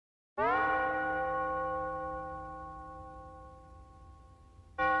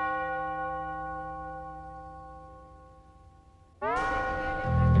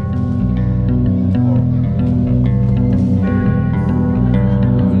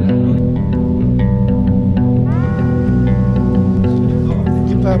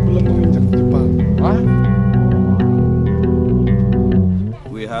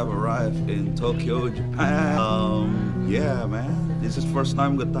Tokyo, Japan. Yeah, man. This is first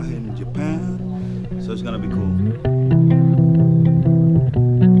time Getah in Japan, so it's gonna be cool.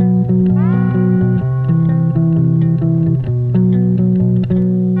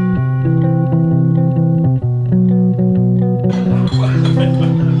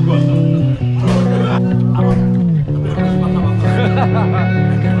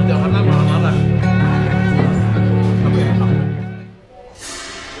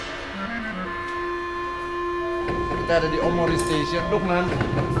 Kita ada di Omori Station, Doknan.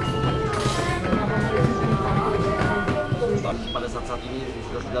 Pada saat ini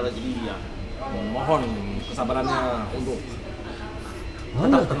saudara jadi ya mohon kesabarannya untuk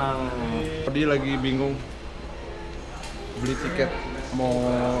tetap tenang. Oddie lagi bingung beli tiket mau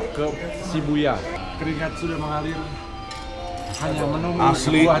ke Shibuya. Keringat sudah mengalir hanya menunggu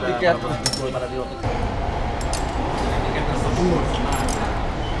sebuah tiket. Tiket tersebut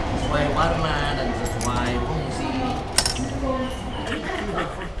sesuai warna dan sesuai fungsi.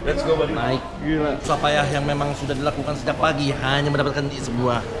 Let's go, buddy. Naik. Gila. Capaian yang memang sudah dilakukan sejak pagi hanya mendapatkan di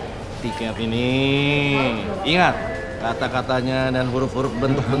sebuah tiket ini. Ingat kata-katanya dan huruf-huruf,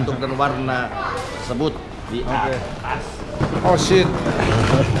 bentuk-bentuk dan warna tersebut di atas. Oh shit.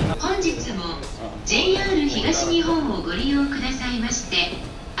 本日も JR 東日本をご利用くださいまして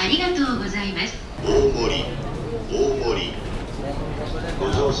ありがとうございます。大森ご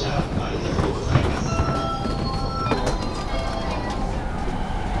乗車ありがとうございます。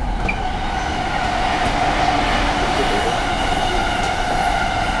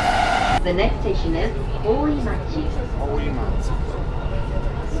 The next station is Oimachi.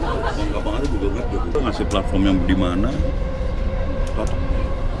 Abang ada juga nggak ngasih platform yang di mana?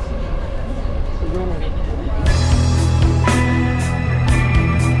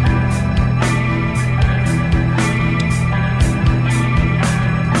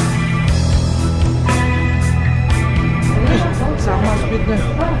 Sama speednya.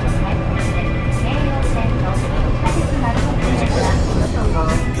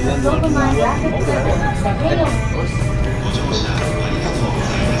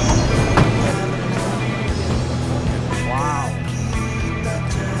 Wow.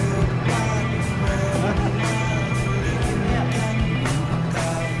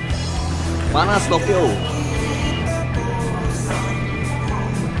 Panas Tokyo.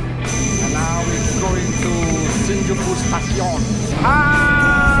 And now we're going to Shinjuku Station.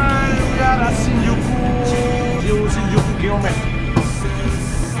 Hi, we are at Shinjuku Kiyomen.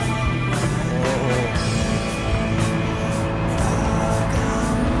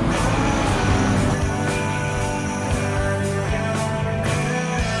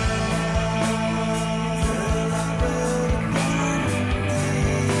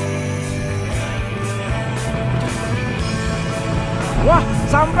 Wah,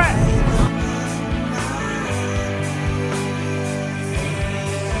 sampai.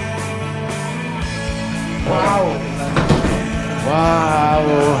 Wow. Wow.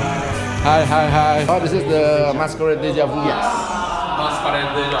 Hi. Oh, this is the masquerade deja vu. Yes.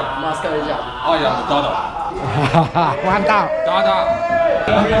 Masquerade deja. Masquerade deja. Oh ya, Dada. Mantap. Dada.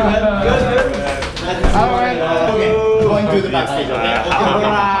 Good. Alright. Okay, going to the backstage. Okay.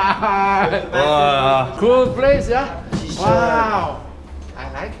 Alright. Cool place ya. Wow. I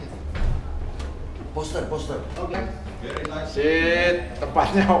like it. Poster. Okay. Shit,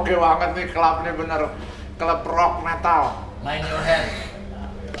 tempatnya oke banget nih, klubnya bener klub rock metal. Mind your hand.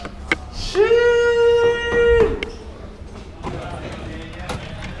 Shit.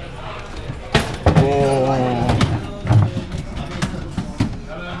 Oh.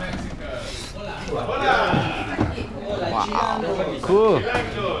 Wow. Cool.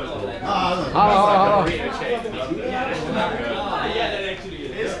 Halo.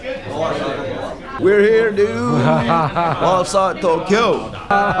 We're here, dude. Alfa, Tokyo.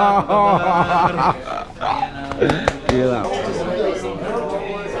 Gila.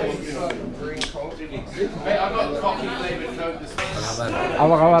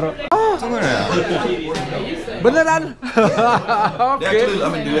 Apa kabar? Beneran? Oke.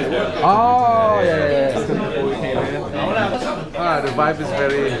 Oh ya. The vibe is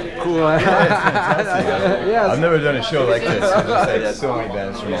very cool. Yes. I've never done a show like this. There's so many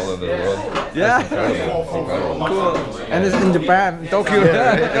bands from all over the world. Yeah. Incredible. Cool. And it's in Japan, Tokyo.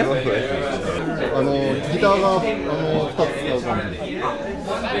 Yeah, exactly. ギターが2つ使う感じ。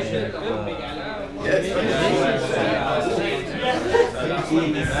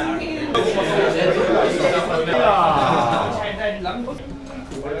Come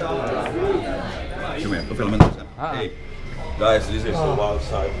here, film terus kan. Hey, guys, this is the wild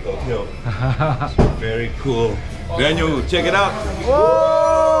side of Tokyo. It's very cool venue. Check it out.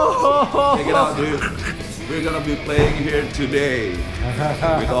 Check it out, dude. We're gonna be playing here today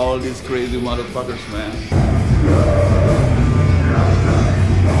with all these crazy motherfuckers, man.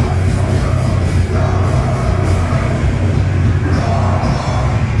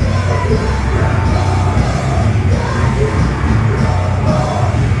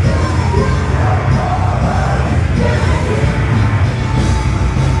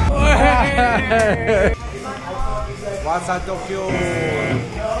 Wasa Tokyo,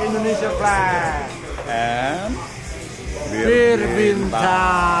 Indonesia flag, And bir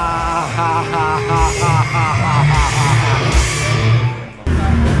bintang.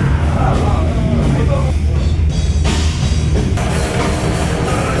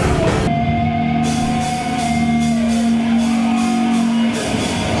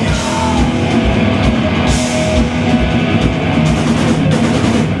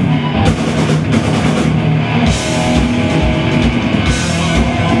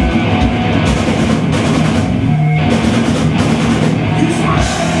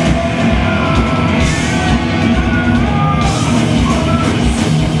 Israel!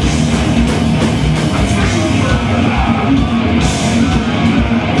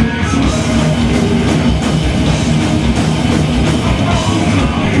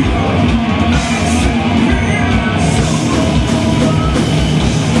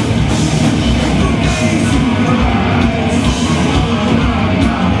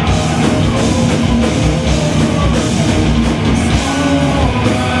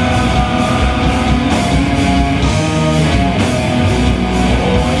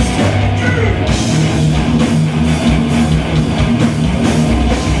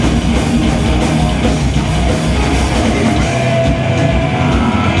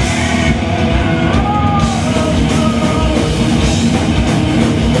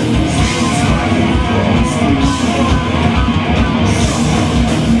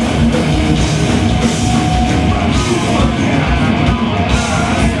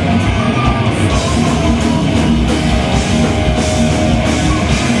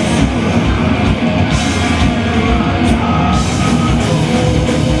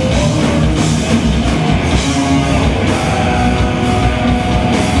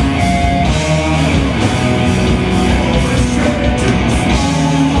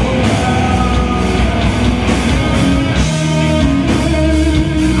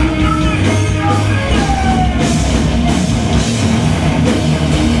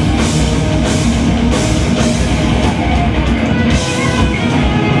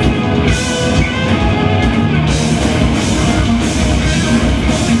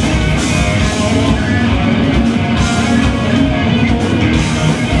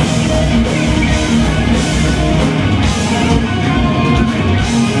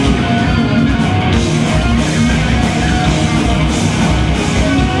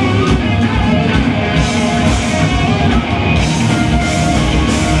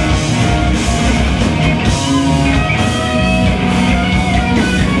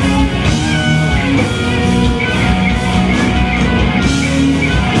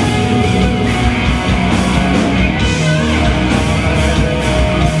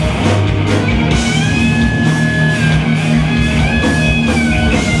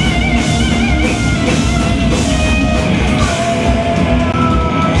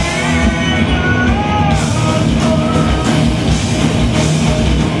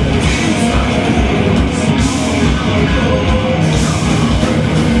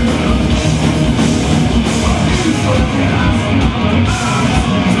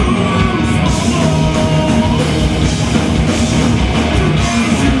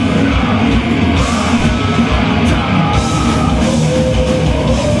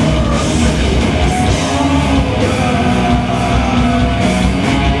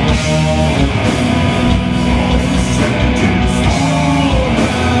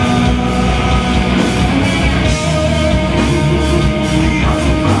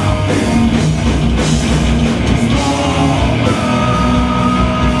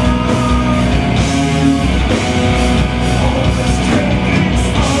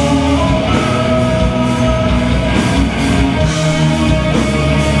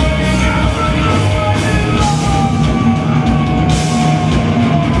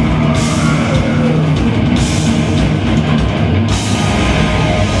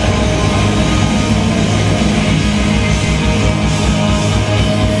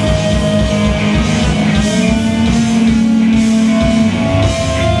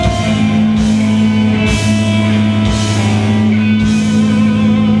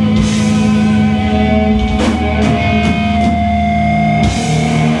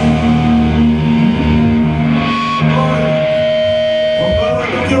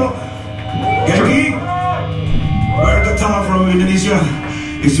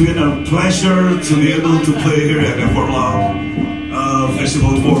 It's been a pleasure to be able to play here at Everlong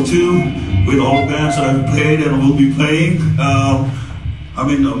Festival Tour 2 with all the bands that I've played and will be playing.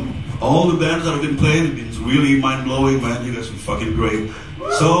 All the bands that I've been playing have been really mind-blowing, man. You guys are fucking great.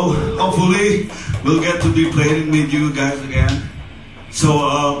 So hopefully we'll get to be playing with you guys again.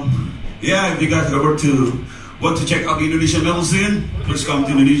 So yeah, if you guys ever want to check out the Indonesian metal scene, please come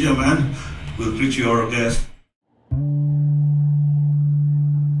to Indonesia, man. We'll treat you our guest.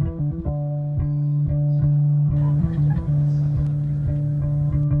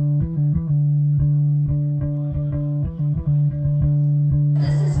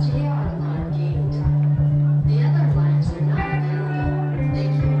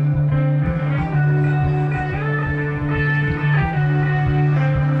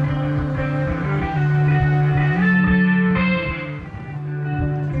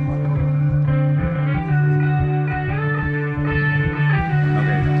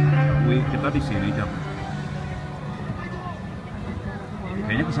 Di sini jam.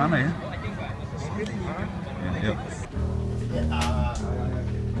 Kayaknya ke sana ya. Yuk.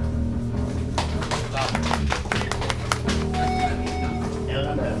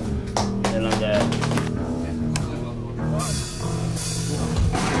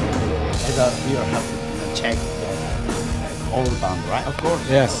 We have to check all the band, right? Of course.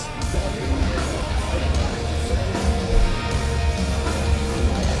 Yes.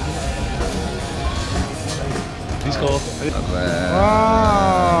 Let's go.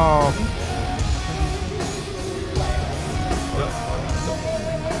 Wow.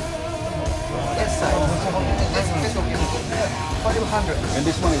 And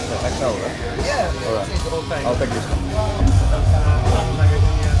this one is the XL, right? Yeah. Alright. I'll take this one.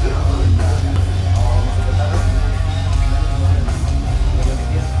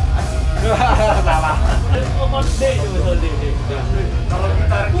 Salah. Kalau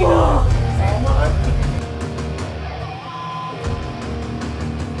kita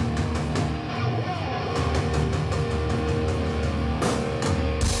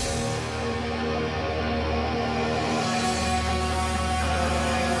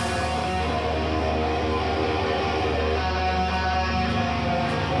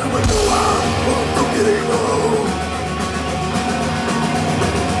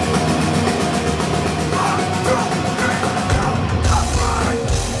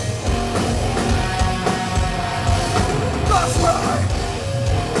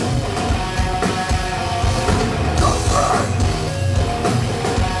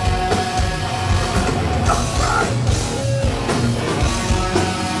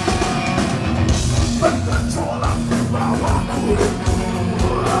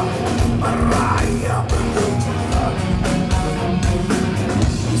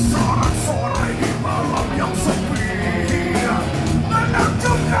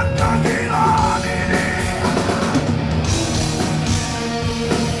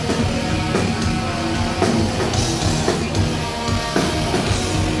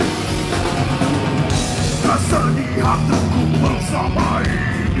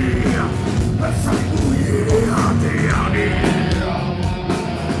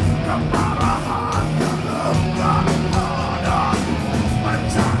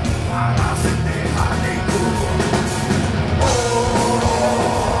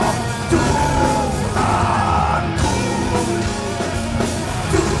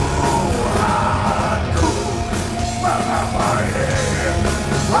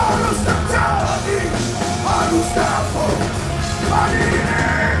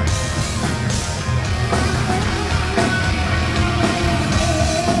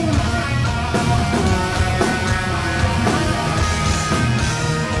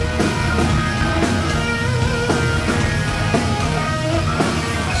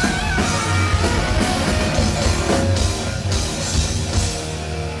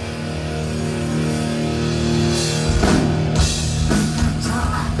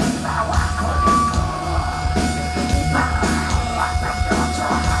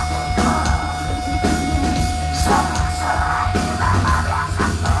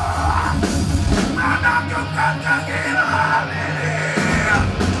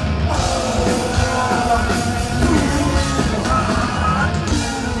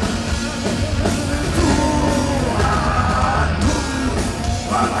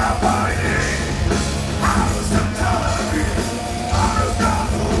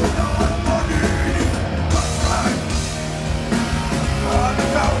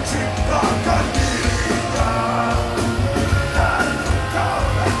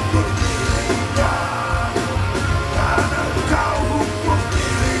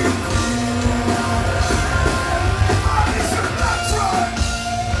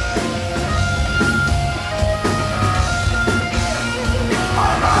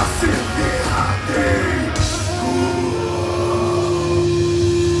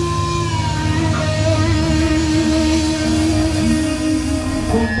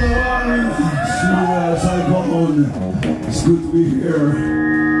It's good to be here.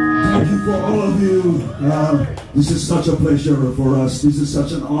 Thank you for all of you. This is such a pleasure for us. This is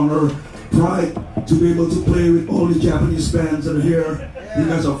such an honor, pride to be able to play with all the Japanese bands that are here. You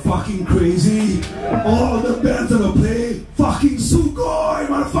guys are fucking crazy. All the bands that are playing, fucking sugoi,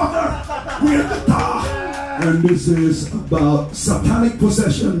 motherfucker. We're Getah. And this is about satanic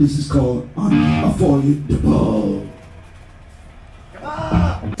possession. This is called Unavoidable.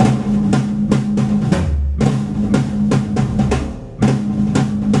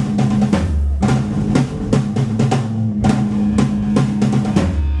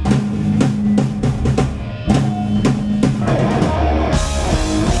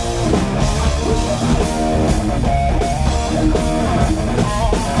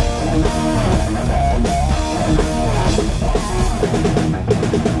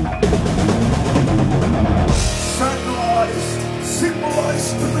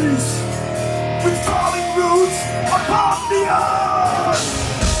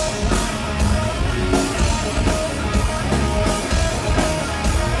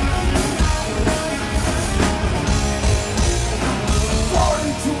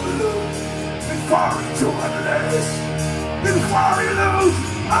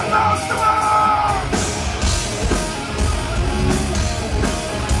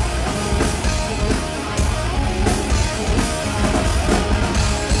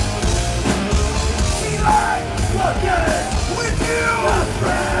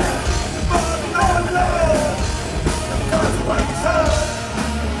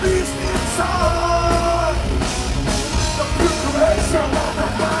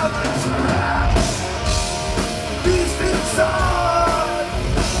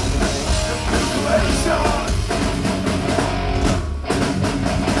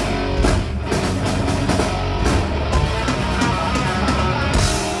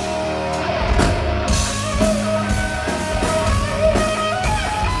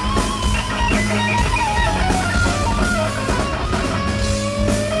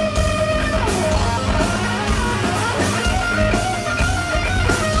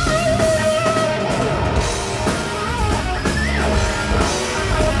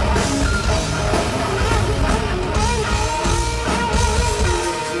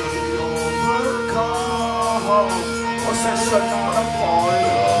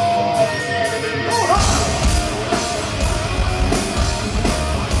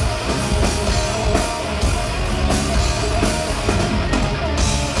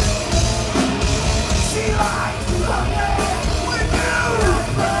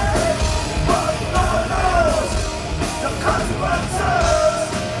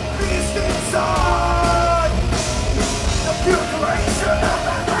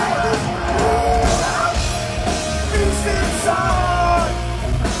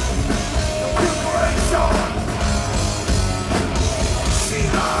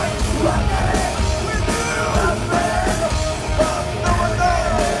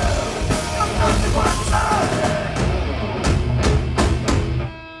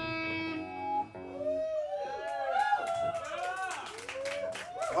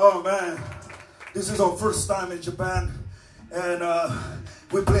 Oh man, this is our first time in Japan, and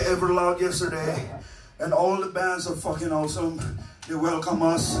we played Everloud yesterday, and all the bands are fucking awesome. They welcome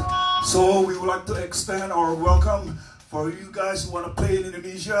us, so we would like to extend our welcome for you guys who want to play in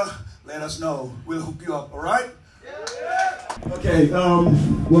Indonesia. Let us know, we'll hook you up, all right? Yeah. Okay,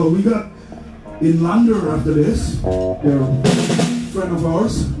 well, we got Inlander after this. They're a friend of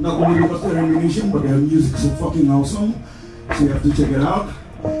ours, not only because they're Indonesian, but their music's so fucking awesome, so you have to check it out.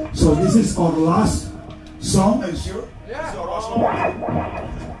 So this is our last song. Are you sure? Yeah. This is our last song.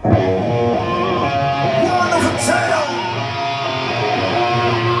 Wonderful tale.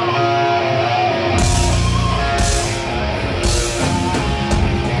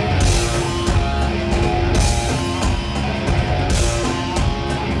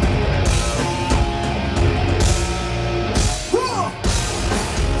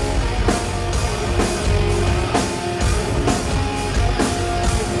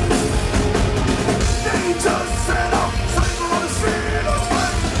 Just set up, cycle on the street,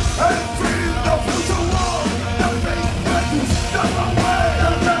 hey!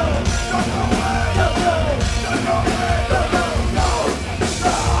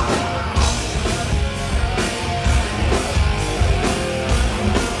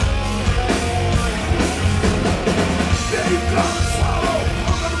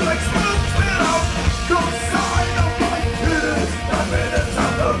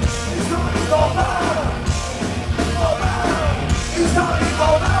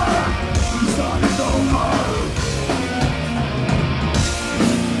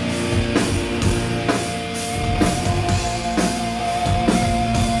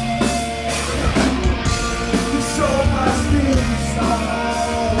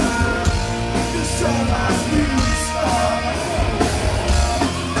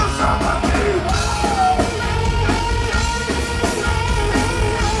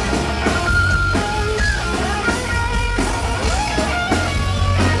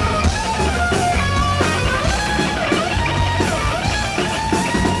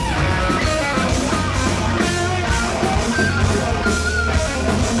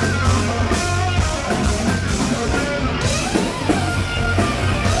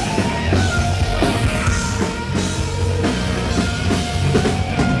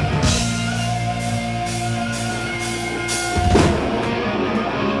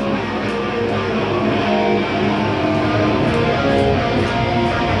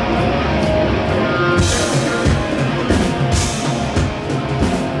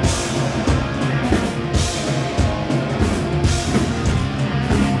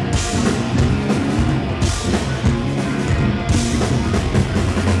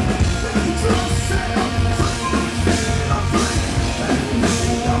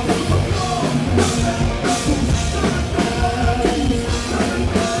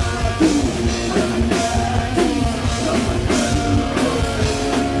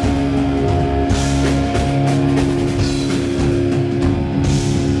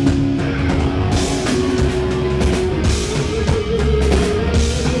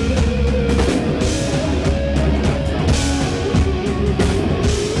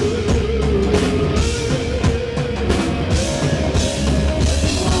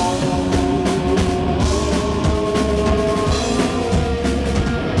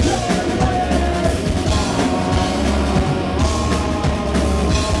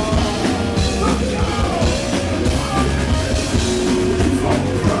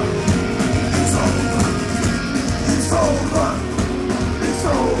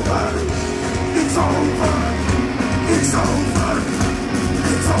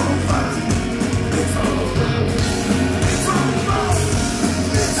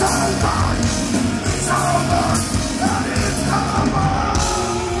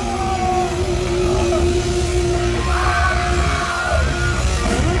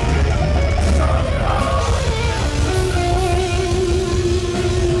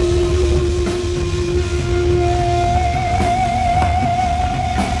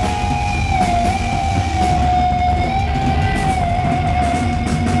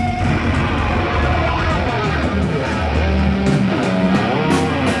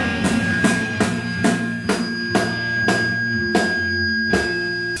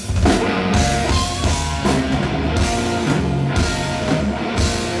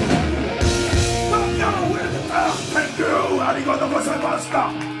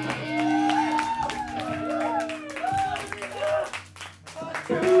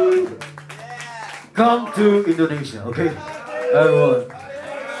 come to Indonesia, okay? Everyone,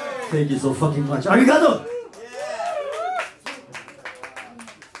 thank you so fucking much. Arigato!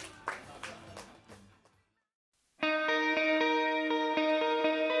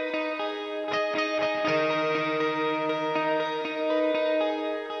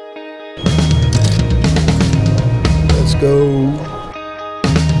 Let's go.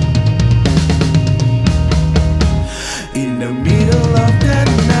 In the middle of that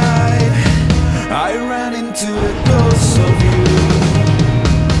night, I ran into the ghost of you.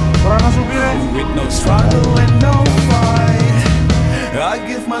 With no struggle and no fight, I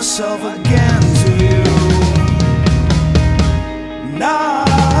give myself again to you. Nah,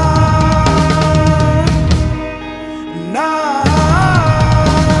 nah.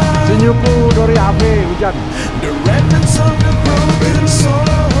 Shinjuku dari Abe hujan. The remnants of the broken souls.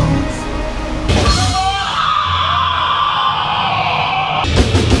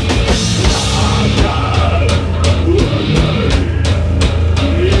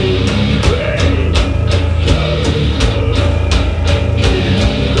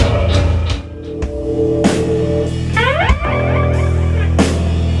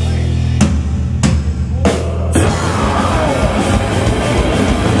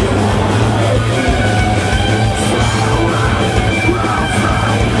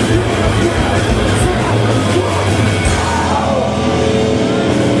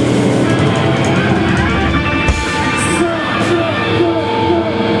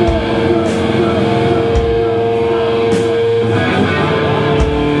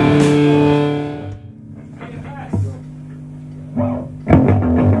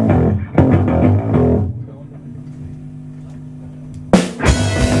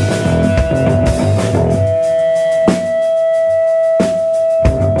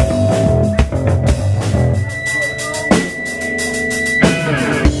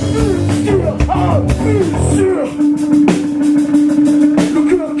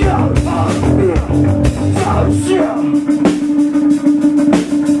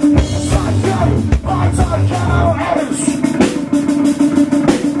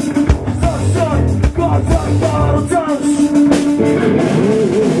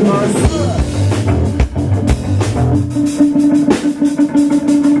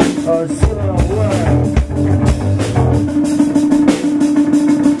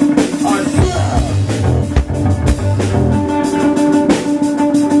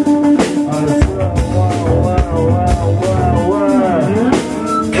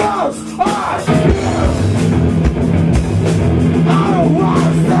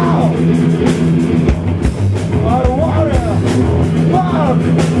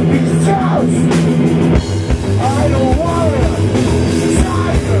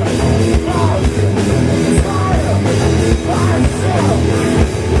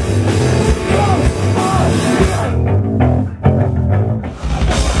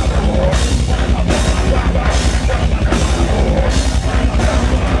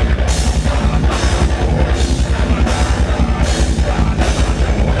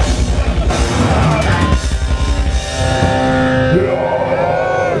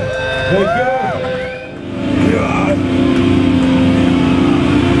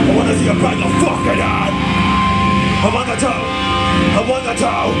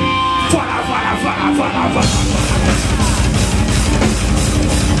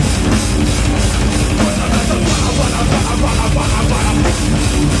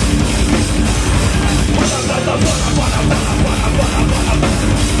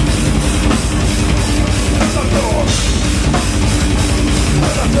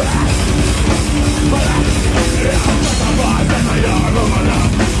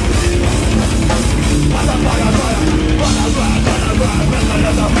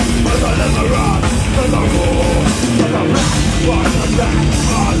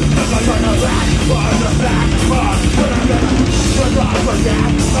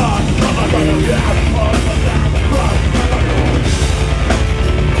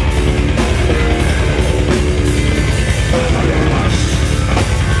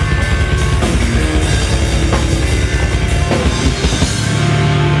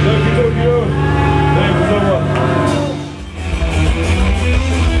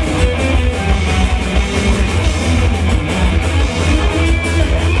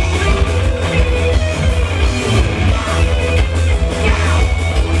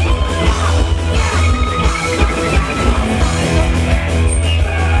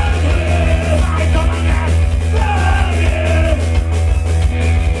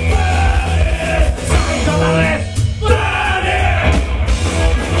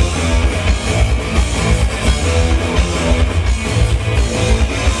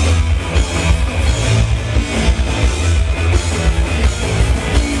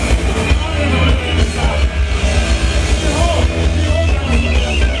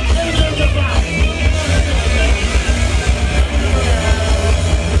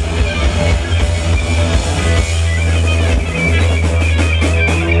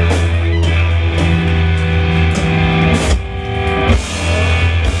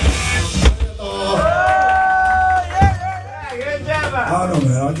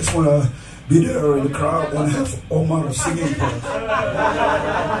 be there in the crowd and have Omar singing for us.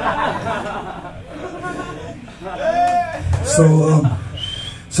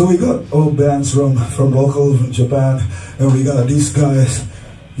 So we got all bands from local Japan, and we got these guys,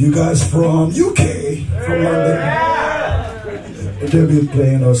 you guys from UK, from London. They've been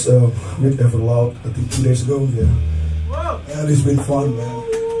playing us with Everloud, I think 2 days ago, yeah. And it's been fun, man.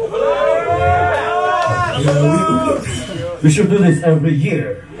 Yeah, we should do this every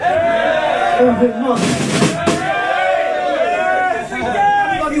year. Every month.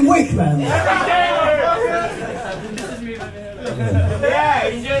 Fucking wait, man. Yeah,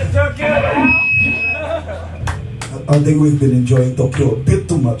 you just took it out. I think we've been enjoying Tokyo a bit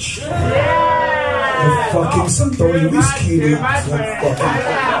too much. The fucking Suntory whiskey.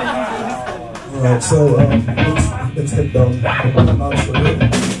 Alright, so let's head down a notch a bit.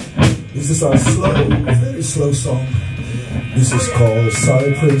 This is our slow, very slow song. This is called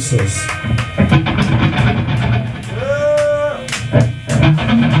Side Princess.